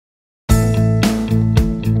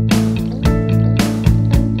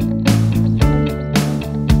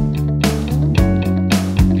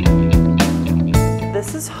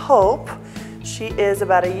Hope. She is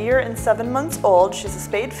about 1 year and 7 months old. She's a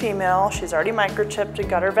spayed female. She's already microchipped and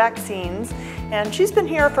got her vaccines. And she's been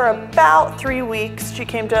here for about 3 weeks. She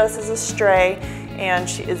came to us as a stray, and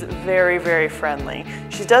she is very, very friendly.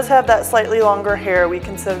 She does have that slightly longer hair. We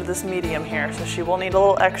consider this medium hair, so she will need a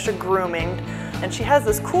little extra grooming. And she has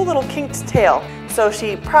this cool little kinked tail. So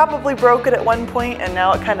she probably broke it at one point, and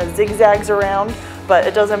now it kind of zigzags around, but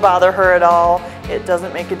it doesn't bother her at all. It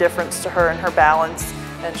doesn't make a difference to her and her balance.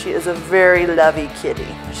 And she is a very lovey kitty.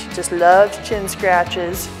 She just loves chin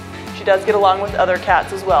scratches. She does get along with other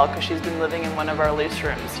cats as well, because she's been living in one of our loose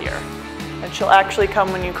rooms here. And she'll actually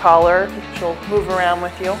come when you call her. She'll move around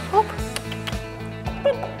with you. Oh.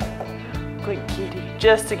 Good kitty,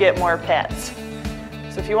 just to get more pets.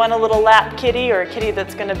 So if you want a little lap kitty or a kitty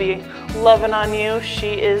that's gonna be loving on you, she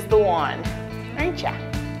is the one, aren't ya?